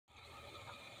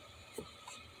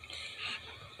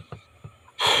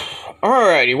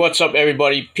Alrighty, what's up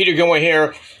everybody? Peter Gilmore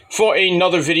here for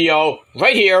another video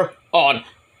right here on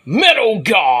Metal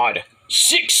God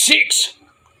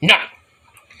 669.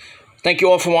 Thank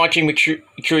you all for watching. Make sure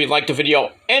you like the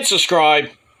video and subscribe.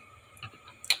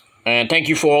 And thank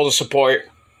you for all the support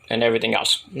and everything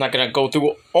else. I'm not going to go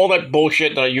through all that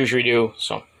bullshit that I usually do,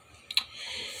 so I'm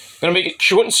going to make it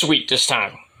short and sweet this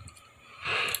time.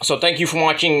 So thank you for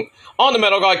watching on the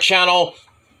Metal God channel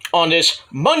on this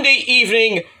Monday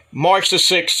evening, March the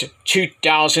 6th,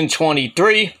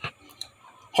 2023.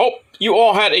 Hope you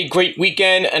all had a great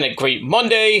weekend and a great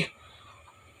Monday.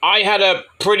 I had a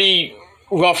pretty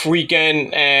rough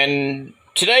weekend, and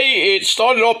today it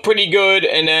started off pretty good,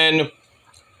 and then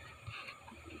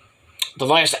the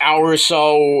last hour or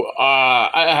so,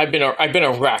 I've been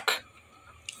a wreck.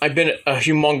 I've been a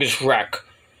humongous wreck.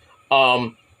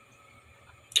 I'll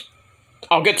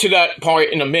get to that part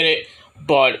in a minute.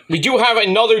 But we do have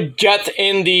another death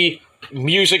in the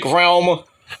music realm.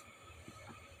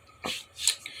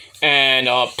 And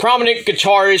a prominent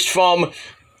guitarist from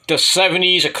the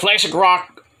 70s, a classic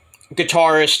rock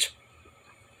guitarist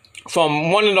from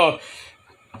a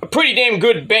pretty damn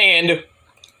good band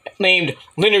named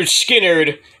Lynard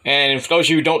Skynard. And for those of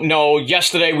you who don't know,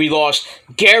 yesterday we lost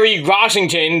Gary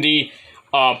Rossington,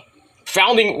 one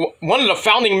of the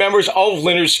founding members of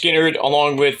Lynard Skynard,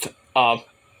 along with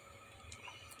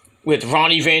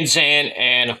Ronnie Van Zant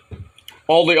and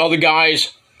all the other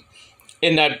guys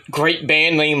in that great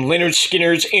band named Lynard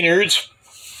Skynyrd's Innards.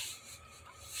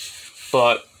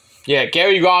 But yeah,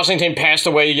 Gary Rossington passed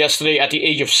away yesterday at the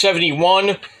age of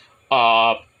 71.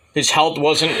 His health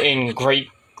wasn't in great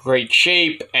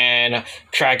shape, and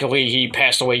tragically he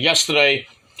passed away yesterday.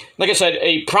 Like I said,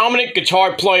 a prominent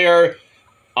guitar player,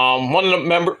 one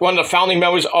of the founding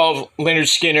members of Lynard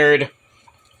Skynard,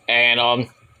 and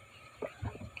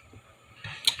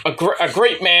a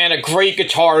great man, a great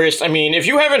guitarist. I mean, if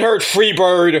you haven't heard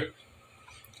Freebird,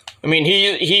 I mean,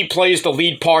 he plays the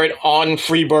lead part on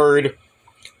Freebird,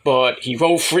 but he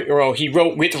wrote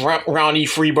with Ronnie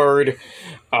Freebird.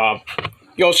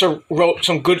 He also wrote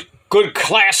some good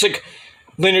classic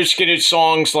Lynyrd Skynyrd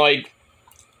songs like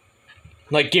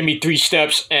 "Give Me 3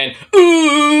 Steps" and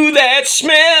 "Ooh That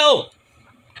Smell,"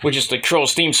 which is the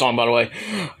Trolls theme song, by the way,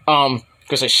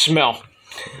 because they smell.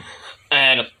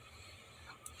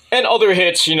 And other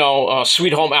hits, you know,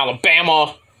 Sweet Home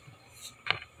Alabama,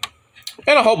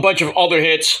 and a whole bunch of other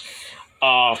hits.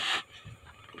 But,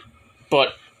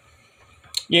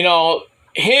 you know,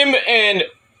 him and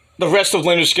the rest of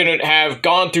Lynyrd Skynyrd have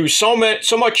gone through so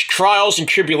much trials and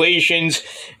tribulations,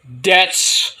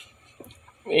 deaths,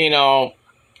 you know,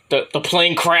 the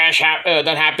plane crash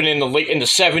that happened in the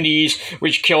 70s,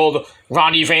 which killed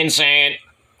Ronnie Van Zant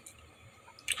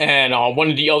and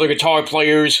one of the other guitar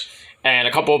players, and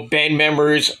a couple of band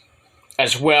members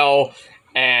as well.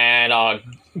 And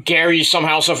Gary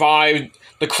somehow survived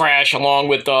the crash along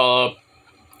with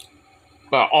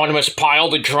Artemis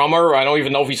Pyle, the drummer. I don't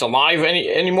even know if he's alive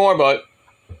anymore, but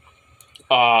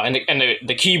and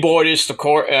the keyboardist,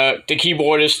 the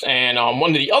keyboardist, and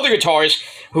one of the other guitarists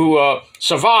who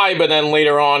survived, but then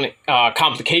later on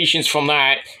complications from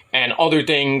that and other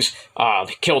things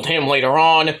killed him later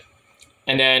on.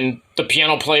 And then the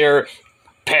piano player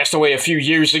passed away a few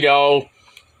years ago,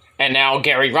 and now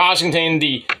Gary Rossington,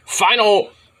 the final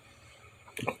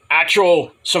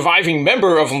actual surviving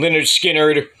member of Lynyrd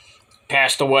Skynyrd,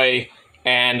 passed away.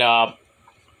 And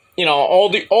you know, all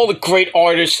the great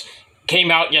artists came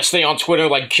out yesterday on Twitter,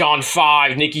 like John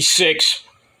 5, Nikki 6.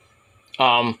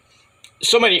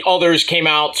 So many others came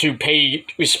out to pay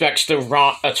respects to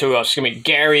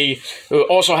Gary, who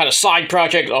also had a side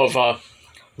project of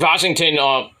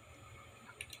Rossington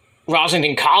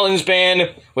Collins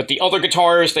band with the other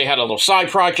guitarists. They had a little side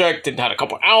project. They had a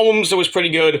couple albums that was pretty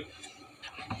good.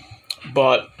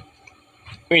 But,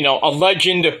 you know, a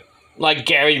legend like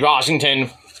Gary Rossington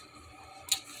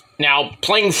now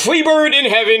playing Freebird in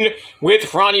heaven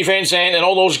with Ronnie Van Zant and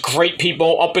all those great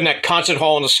people up in that concert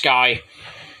hall in the sky.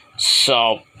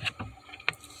 So,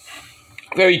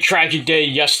 very tragic day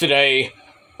yesterday.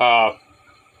 That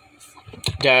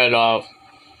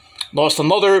lost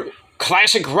another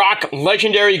classic rock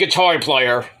legendary guitar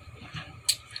player.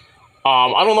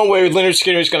 I don't know where Lynyrd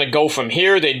Skynyrd is going to go from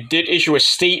here. They did issue a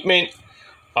statement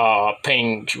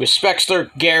paying respects to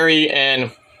Gary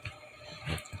and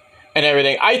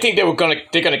everything. I think they're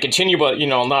gonna continue, but you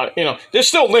know, there's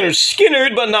still Lynyrd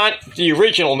Skynyrd, but not the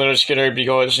original Lynyrd Skynyrd,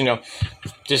 because you know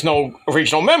there's no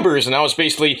original members, and that was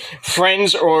basically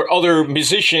friends or other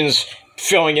musicians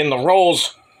filling in the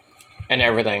roles and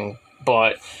everything.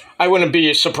 But I wouldn't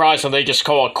be surprised if they just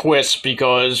call it quits,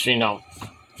 because, you know,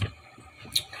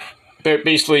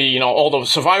 basically, you know, all the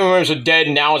surviving members are dead.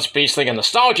 Now it's basically a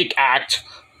nostalgic act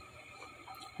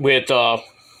with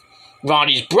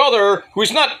Ronnie's brother,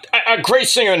 who's not a great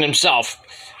singer in himself,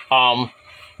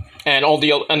 and all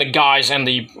the guys and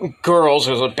the girls,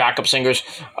 as backup singers,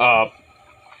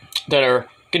 that are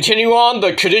continuing on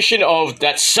the tradition of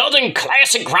that Southern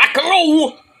classic rock and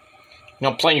roll. You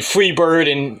know, playing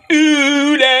Freebird and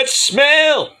Ooh, That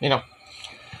Smell. You know,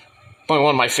 probably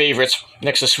one of my favorites,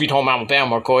 next to Sweet Home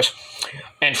Alabama, of course,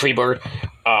 and Freebird.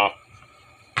 But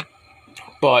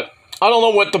I don't know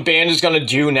what the band is going to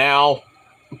do now,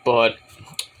 but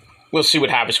we'll see what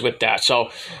happens with that. So,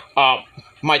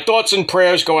 my thoughts and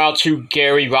prayers go out to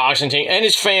Gary Rossington and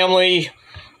his family.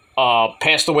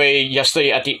 Passed away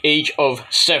yesterday at the age of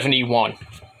 71.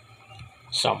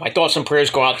 So my thoughts and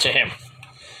prayers go out to him.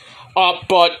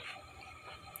 But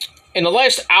in the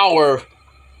last hour,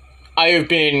 I have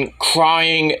been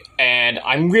crying, and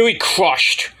I'm really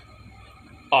crushed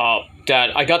that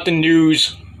I got the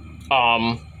news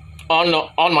on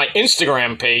my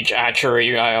Instagram page.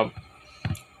 Actually, I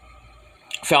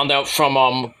found out from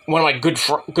one of my good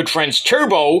friends,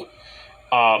 Turbo.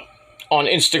 On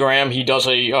Instagram, he does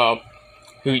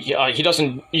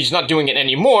he's not doing it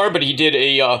anymore, but he did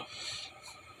a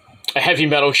heavy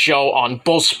metal show on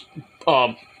Bull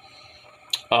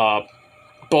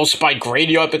Spike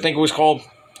Radio, I think it was called.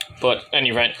 But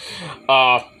any event,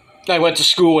 I went to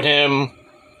school with him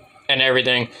and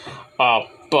everything.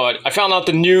 But I found out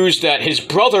the news that his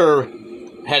brother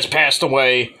has passed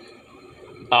away.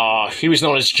 He was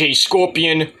known as Jay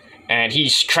Scorpion, and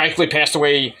he's tragically passed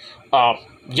away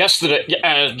yesterday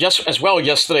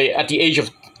at the age of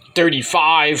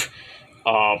 35.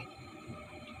 Oh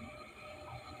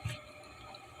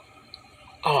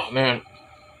man,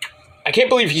 I can't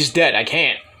believe he's dead. I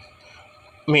can't.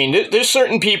 I mean, there's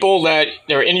certain people that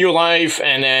they're in your life,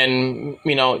 and then,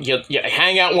 you know, you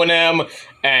hang out with them,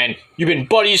 and you've been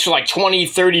buddies for like 20,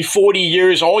 30, 40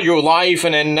 years, all your life,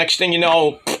 and then next thing you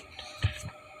know,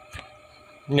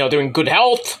 they're in good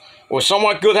health, or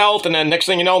somewhat good health, and then next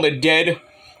thing you know, they're dead.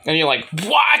 And you're like,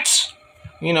 what?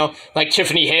 You know, like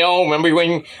Tiffany Hale. Remember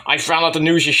when I found out the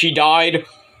news that she died?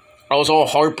 I was all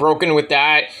heartbroken with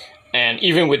that. And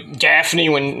even with Daphne,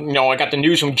 when, you know, I got the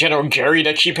news from General Jerry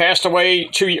that she passed away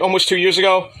almost 2 years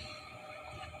ago.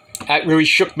 That really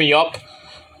shook me up.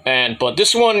 But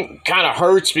this one kind of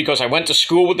hurts because I went to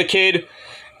school with the kid.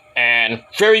 And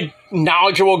very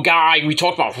knowledgeable guy. We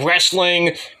talked about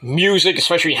wrestling, music,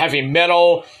 especially heavy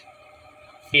metal.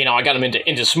 You know, I got him into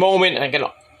this moment. And I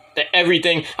got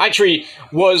everything. I actually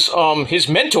was his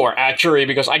mentor, actually,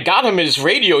 because I got him his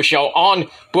radio show on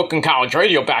Brooklyn College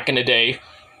Radio back in the day.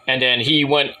 And then he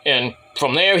went, and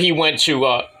from there he went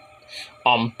to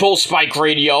Bull Spike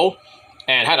Radio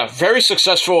and had a very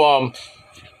successful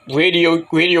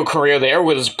radio career there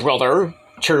with his brother,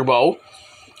 Turbo.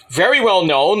 Very well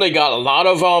known. They got a lot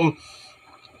of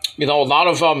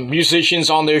musicians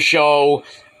on their show.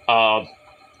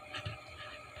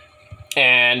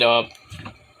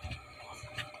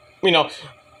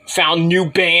 Found new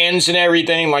bands and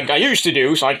everything like I used to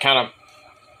do, so I kind of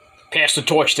passed the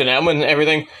torch to them and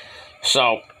everything.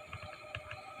 So,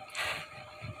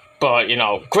 but,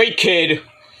 great kid,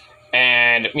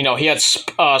 and, he had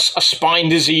a spine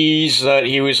disease that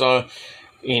he was,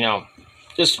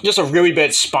 just a really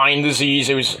bad spine disease.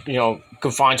 It was,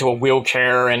 confined to a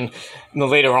wheelchair, and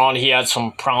later on he had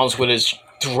some problems with his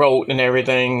throat and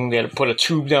everything. They had to put a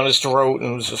tube down his throat,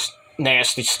 and it was just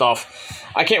nasty stuff.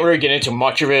 I can't really get into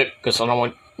much of it because I don't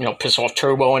want, piss off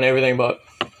Turbo and everything, but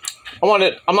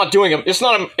I'm not doing it. It's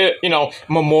not a,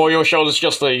 memorial show. It's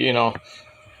just a,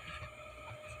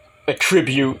 a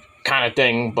tribute kind of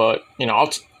thing, but,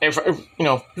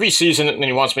 if he sees it and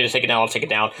he wants me to take it down, I'll take it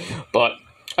down. But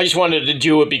I just wanted to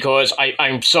do it because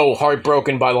I'm so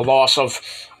heartbroken by the loss of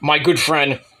my good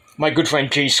friend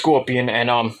Jay Scorpion,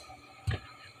 and,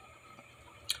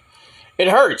 it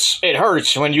hurts. It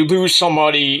hurts when you lose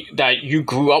somebody that you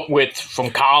grew up with from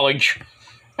college.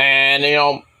 And,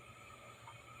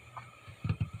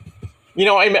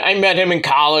 I met him in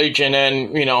college, and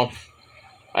then,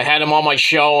 I had him on my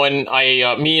show, and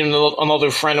me and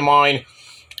another friend of mine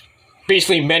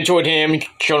basically mentored him,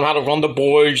 showed him how to run the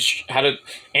boards, how to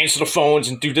answer the phones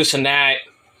and do this and that.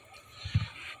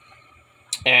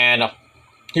 And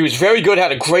he was very good,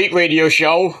 had a great radio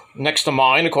show next to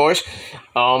mine, of course.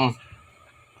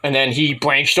 And then he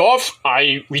branched off.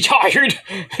 I retired,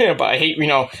 but I hate,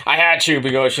 I had to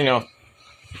because,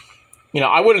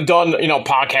 I would have done,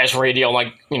 podcast radio,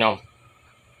 like,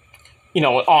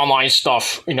 online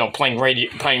stuff,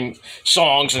 playing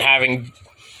songs and having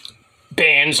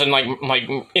bands and like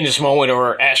In This Moment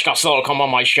or Ash Costello come on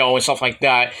my show and stuff like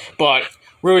that. But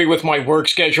really, with my work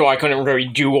schedule, I couldn't really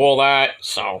do all that.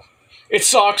 So it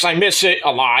sucks. I miss it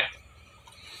a lot.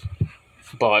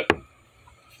 But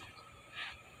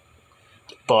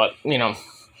you know,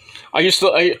 I used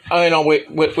to, I know,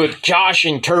 with Josh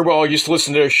and Turbo, I used to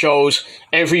listen to their shows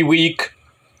every week.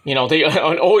 You know, they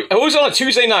always on a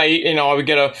Tuesday night. You know, I would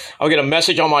get a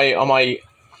message on my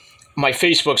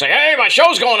Facebook saying, "Hey, my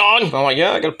show's going on." I'm like,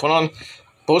 "Yeah, I gotta put on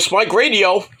Blow Spike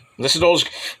Radio. Listen to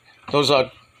those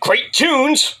great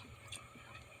tunes.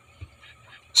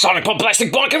 Sonic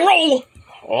Plastic Rock and Roll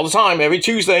all the time, every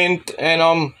Tuesday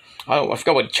and I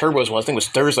forgot what Turbo's was. I think it was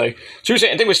Thursday. I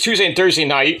think it was Tuesday and Thursday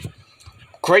night.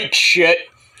 Great shit.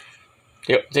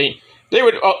 They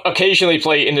would occasionally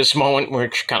play In This Moment,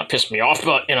 which kind of pissed me off,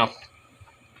 but, you know.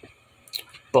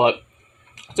 But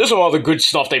there's some other good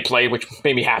stuff they played, which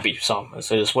made me happy, so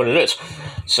it is what it is.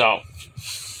 So,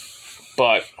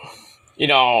 but, you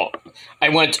know,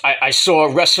 I saw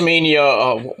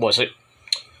WrestleMania, what was it?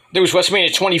 There was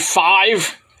WrestleMania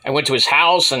 25. I went to his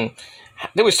house, and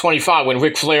there was 25 when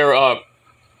Ric Flair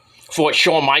fought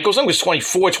Shawn Michaels. I think it was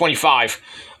 24, 25.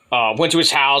 Went to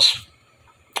his house.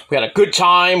 We had a good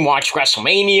time, watched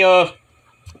WrestleMania.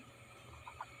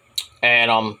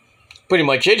 And pretty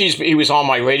much it. He was on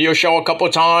my radio show a couple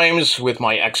of times with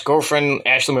my ex-girlfriend,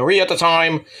 Ashley Marie, at the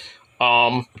time.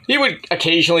 He would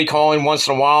occasionally call in once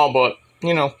in a while, but,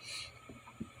 you know,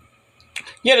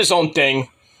 he had his own thing.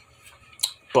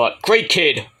 But great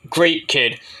kid.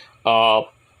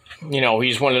 You know,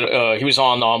 he's one of the, he was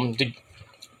on the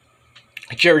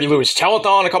Jerry Lewis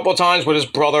telethon a couple of times with his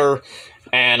brother,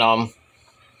 and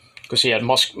because he had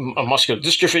muscular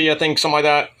dystrophy, I think, something like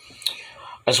that,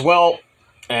 as well.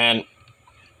 And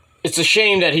it's a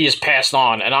shame that he has passed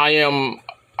on, and I am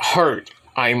hurt.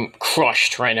 I'm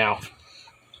crushed right now.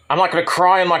 I'm not gonna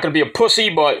cry. I'm not gonna be a pussy,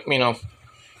 but you know,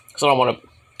 because I don't want to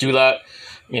do that.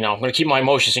 You know, I'm gonna keep my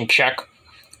emotions in check.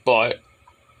 But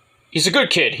he's a good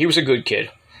kid. He was a good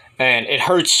kid. And it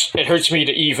hurts me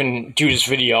to even do this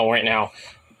video right now,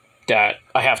 that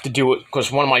I have to do it,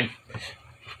 because one of my,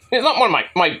 not one of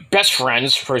my best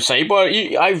friends per se, but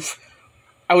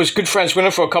I was good friends with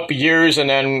him for a couple of years, and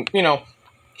then, you know,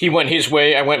 he went his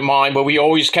way, I went mine, but we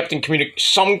always kept in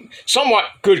somewhat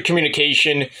good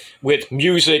communication with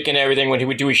music and everything when he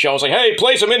would do his shows, like, hey,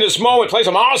 play some In This Moment, play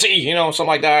some Ozzy, you know, something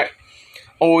like that.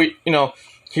 Or, you know,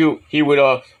 he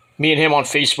would, me and him on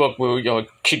Facebook, we would, you know,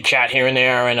 chit-chat here and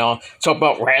there, and talk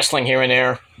about wrestling here and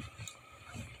there.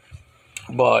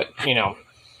 But, you know,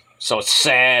 so it's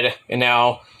sad, and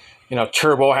now, you know,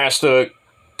 Turbo has to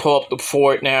pull up the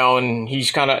fort now, and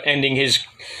he's kind of ending his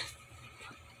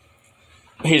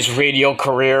radio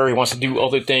career. He wants to do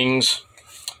other things,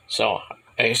 so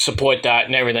I support that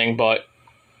and everything, but,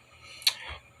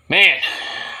 man,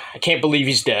 I can't believe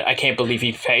he's dead. I can't believe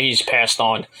he's passed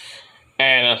on.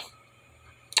 And,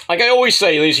 like I always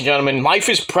say, ladies and gentlemen, life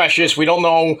is precious. We don't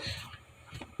know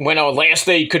when our last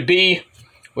day could be.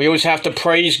 We always have to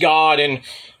praise God and,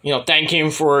 you know, thank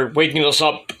Him for waking us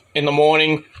up in the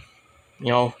morning, you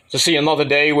know, to see another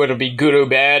day, whether it be good or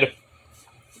bad.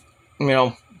 You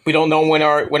know, we don't know when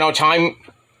our time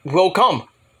will come.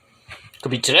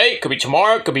 Could be today, could be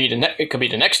tomorrow, could be the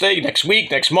next day, next week,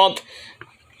 next month,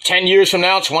 10 years from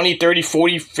now, 20, 30,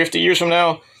 40, 50 years from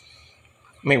now.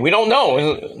 I mean, we don't know.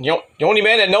 You know, the only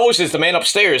man that knows is the man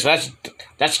upstairs.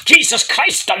 That's Jesus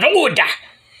Christ the Lord.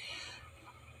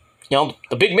 You know,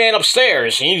 the big man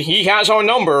upstairs. He has our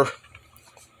number.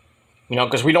 You know,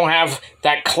 because we don't have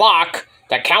that clock,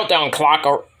 that countdown clock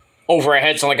over our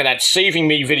heads, like in that Saving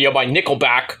Me video by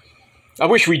Nickelback. I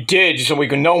wish we did, so we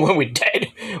could know when we're dead.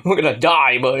 We're gonna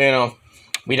die, but you know,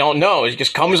 we don't know. It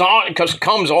just comes on. It just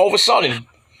comes all of a sudden.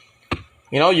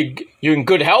 You know, you're in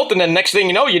good health, and then next thing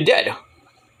you know, you're dead.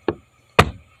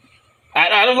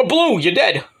 Out of the blue, you're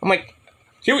dead. I'm like,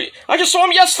 I just saw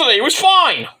him yesterday. It was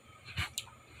fine.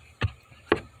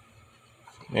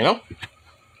 You know,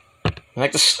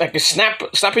 like snap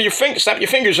your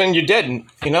fingers, and you're dead.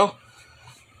 You know,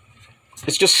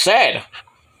 it's just sad.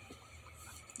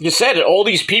 You said it. All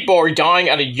these people are dying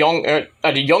at a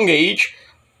young age.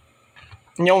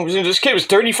 You know, this kid was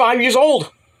 35 years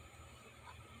old.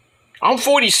 I'm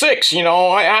 46. You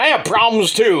know, I have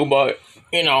problems too, but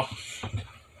you know.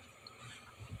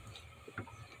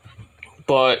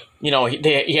 But, you know, he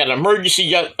had an emergency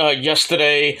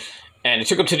yesterday, and it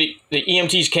took him to the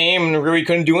EMTs came and really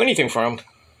couldn't do anything for him.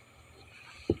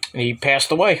 And he passed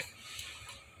away.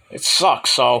 It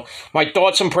sucks. So my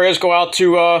thoughts and prayers go out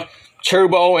to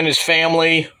Turbo and his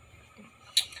family.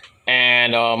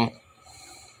 And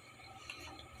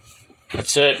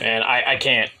That's it, man. I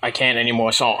can't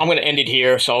anymore. So I'm gonna end it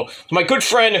here. So my good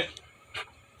friend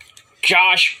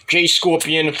Josh J.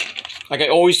 Scorpion, like I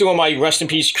always do on my Rest in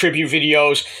Peace tribute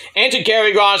videos, and to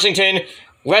Gary Rossington,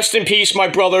 rest in peace, my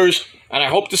brothers, and I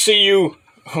hope to see you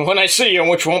when I see you,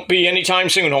 which won't be anytime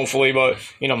soon, hopefully, but,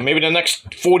 you know, maybe the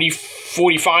next 40,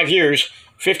 45 years,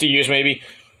 50 years maybe,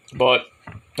 but,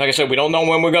 like I said, we don't know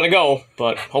when we're going to go,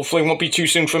 but hopefully it won't be too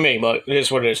soon for me, but it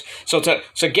is what it is. So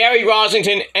Gary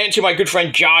Rossington, and to my good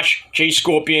friend Josh J.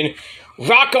 Scorpion,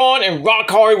 rock on and rock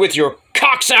hard with your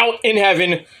cocks out in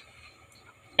heaven,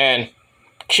 and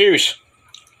cheers.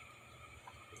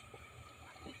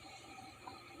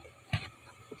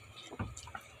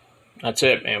 That's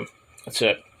it, man. That's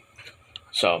it.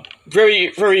 So,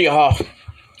 very, very,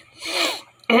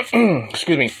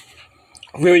 excuse me,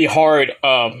 really hard,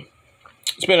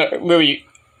 it's been a really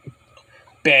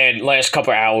bad last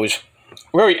couple of hours.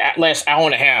 Really, last hour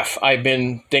and a half, I've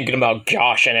been thinking about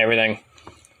Josh and everything.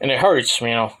 And it hurts, you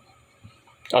know.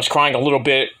 I was crying a little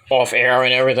bit off air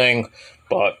and everything,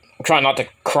 but I'm trying not to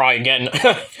cry again.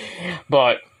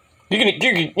 But you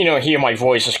can, you know, hear my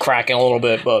voice is cracking a little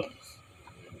bit, but,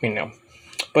 you know.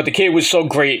 But the kid was so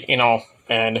great, you know,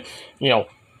 and, you know,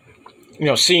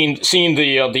 seeing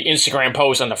the Instagram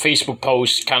post and the Facebook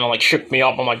post kind of like shook me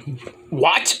up. I'm like,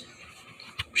 what?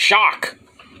 Shock,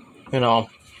 you know.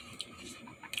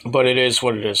 But it is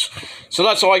what it is. So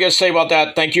that's all I gotta say about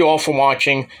that. Thank you all for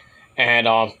watching, and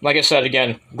like I said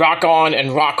again, rock on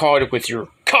and rock hard with your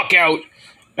cuck out,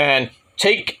 and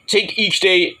take each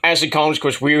day as it comes,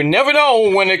 because we never know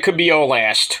when it could be our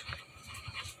last.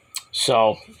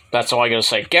 So that's all I gotta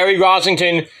say. Gary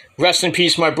Rossington, rest in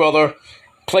peace, my brother.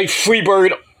 Play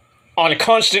Freebird on a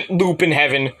constant loop in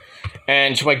heaven.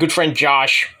 And to my good friend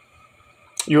Josh,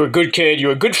 you're a good kid.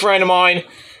 You're a good friend of mine.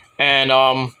 And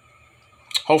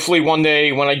hopefully one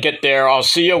day when I get there, I'll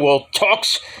see you. We'll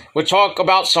talk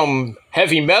about some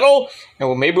heavy metal,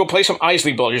 and maybe we'll play some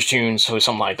Isley Brothers tunes or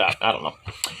something like that. I don't know.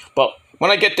 But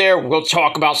when I get there, we'll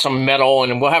talk about some metal,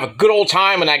 and we'll have a good old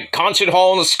time in that concert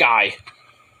hall in the sky.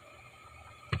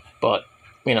 But,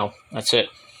 you know, that's it.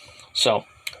 So,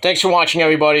 thanks for watching,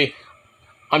 everybody.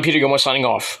 I'm Peter Gilmore signing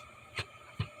off.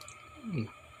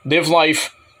 Live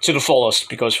life to the fullest,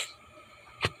 because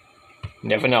you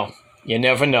never know. You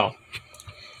never know.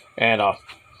 And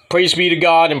praise be to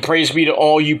God, and praise be to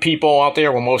all you people out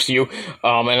there, well, most of you.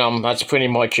 And that's pretty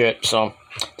much it. So,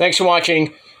 thanks for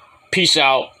watching. Peace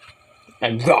out,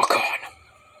 and rock on.